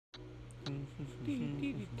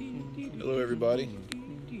Hello everybody,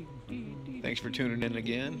 thanks for tuning in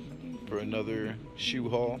again for another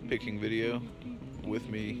Shu-Haul picking video with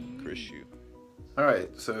me, Chris Shu.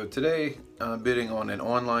 Alright, so today I'm bidding on an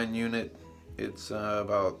online unit. It's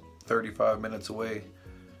about 35 minutes away,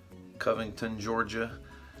 Covington, Georgia,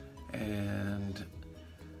 and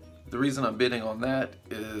the reason I'm bidding on that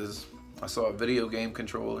is I saw a video game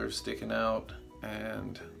controller sticking out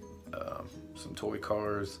and some toy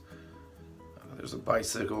cars. There's a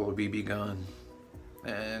bicycle, a BB gun,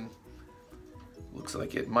 and looks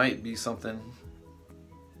like it might be something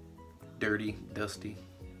dirty, dusty.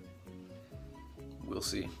 We'll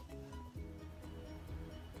see.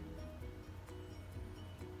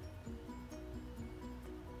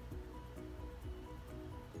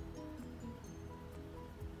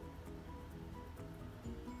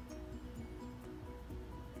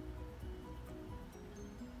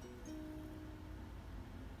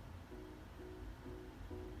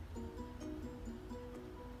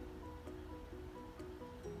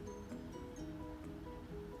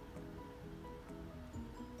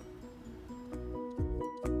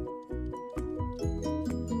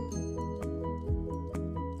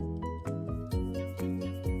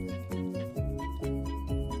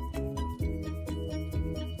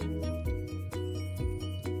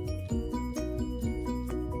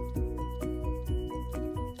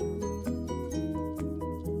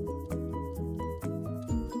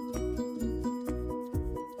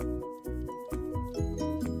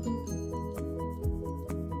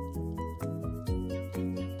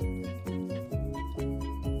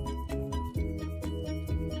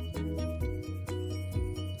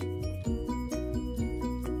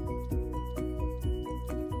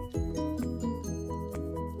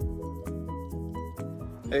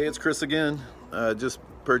 Hey, it's Chris again. Just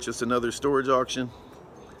purchased another storage auction.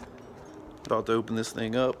 About to open this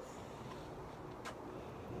thing up.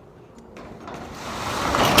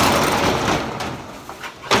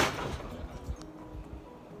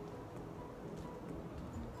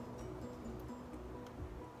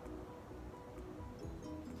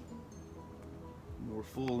 More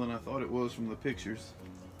full than I thought it was from the pictures.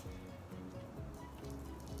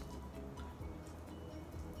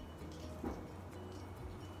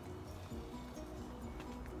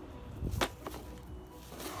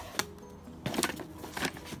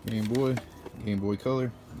 Game Boy, Game Boy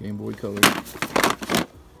Color, Game Boy Color.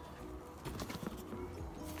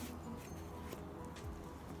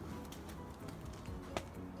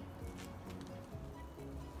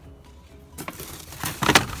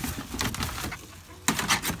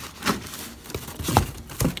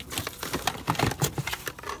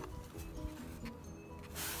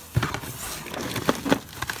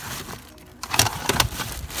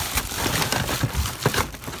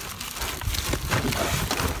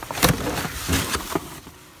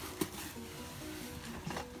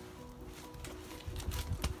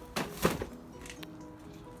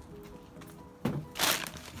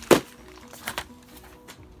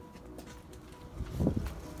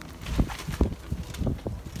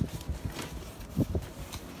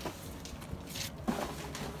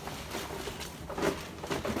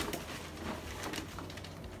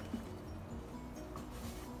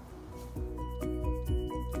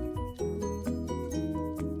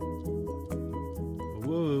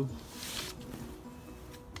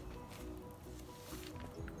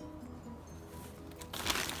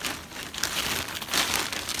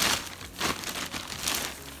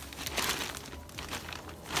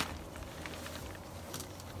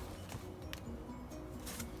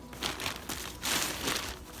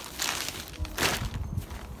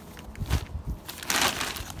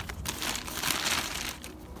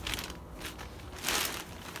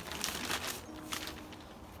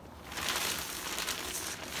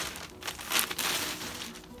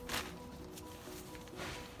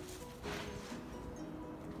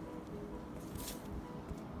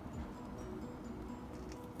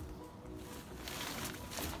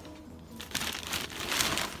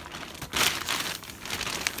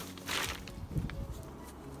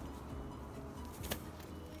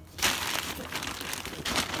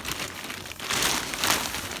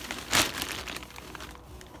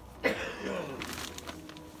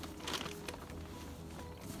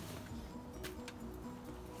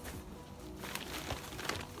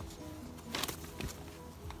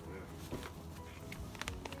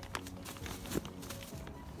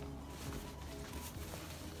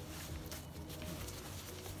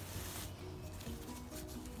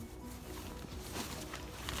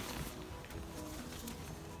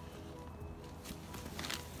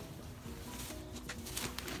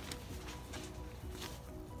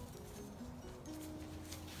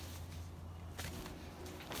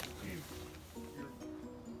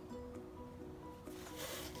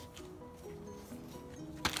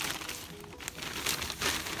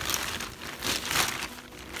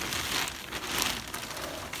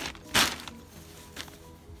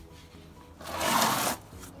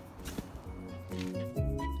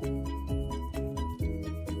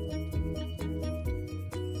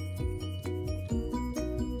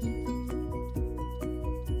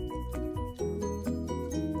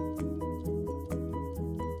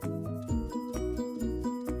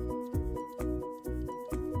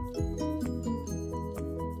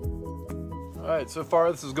 Alright, so far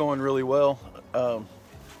this is going really well.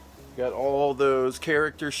 Got all those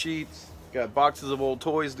character sheets, got boxes of old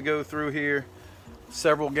toys to go through here,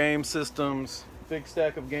 several game systems, big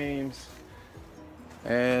stack of games,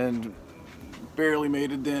 and barely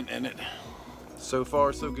made a dent in it. So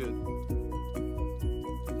far, so good.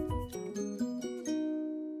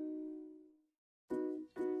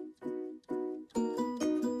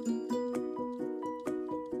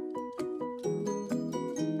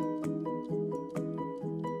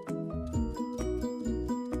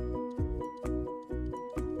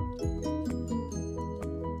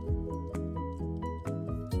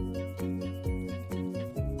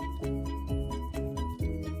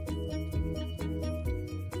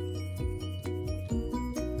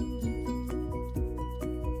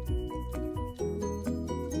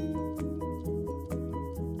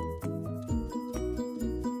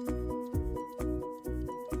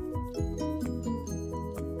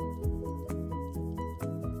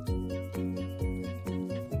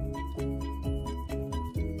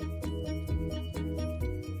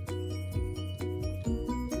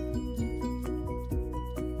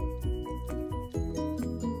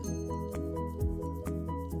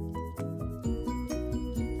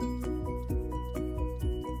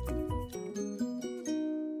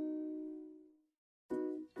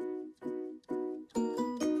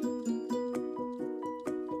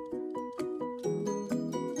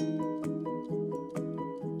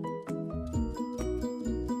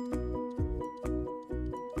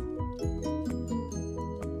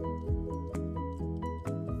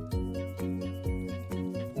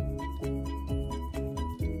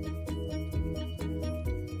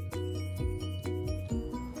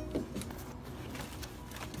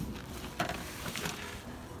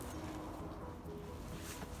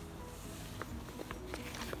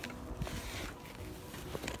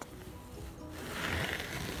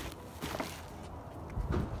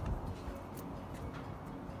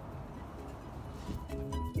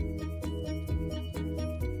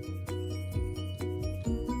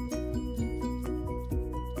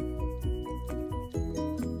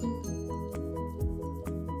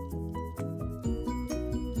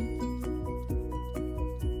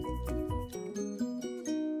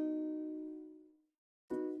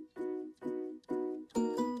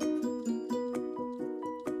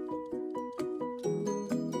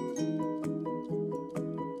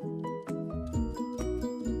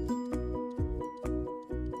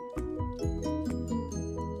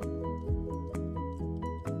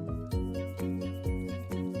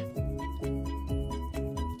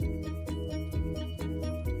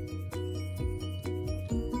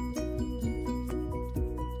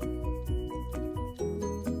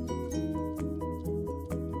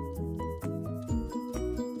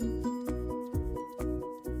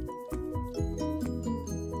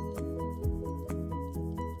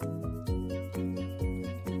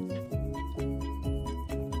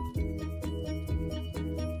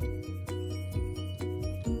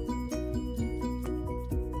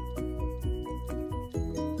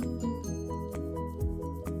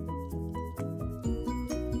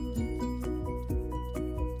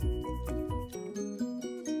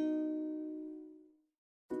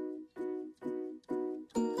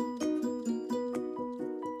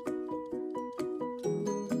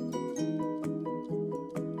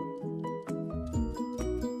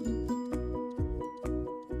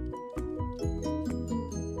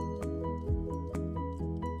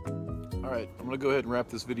 Alright, I'm going to go ahead and wrap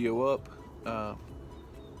this video up. I'm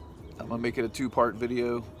going to make it a two-part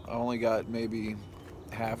video. I only got maybe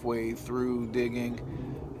halfway through digging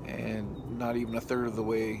and not even a third of the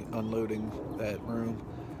way unloading that room.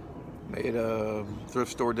 Made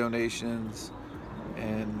thrift store donations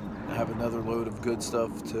and have another load of good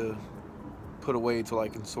stuff to put away till I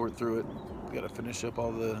can sort through it. Got to finish up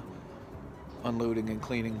all the unloading and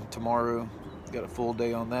cleaning tomorrow. Got a full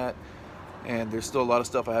day on that. And there's still a lot of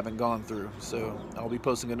stuff I haven't gone through. So I'll be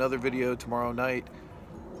posting another video tomorrow night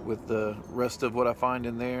with the rest of what I find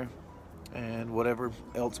in there and whatever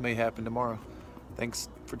else may happen tomorrow. Thanks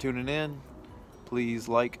for tuning in. Please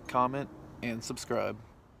like, comment, and subscribe.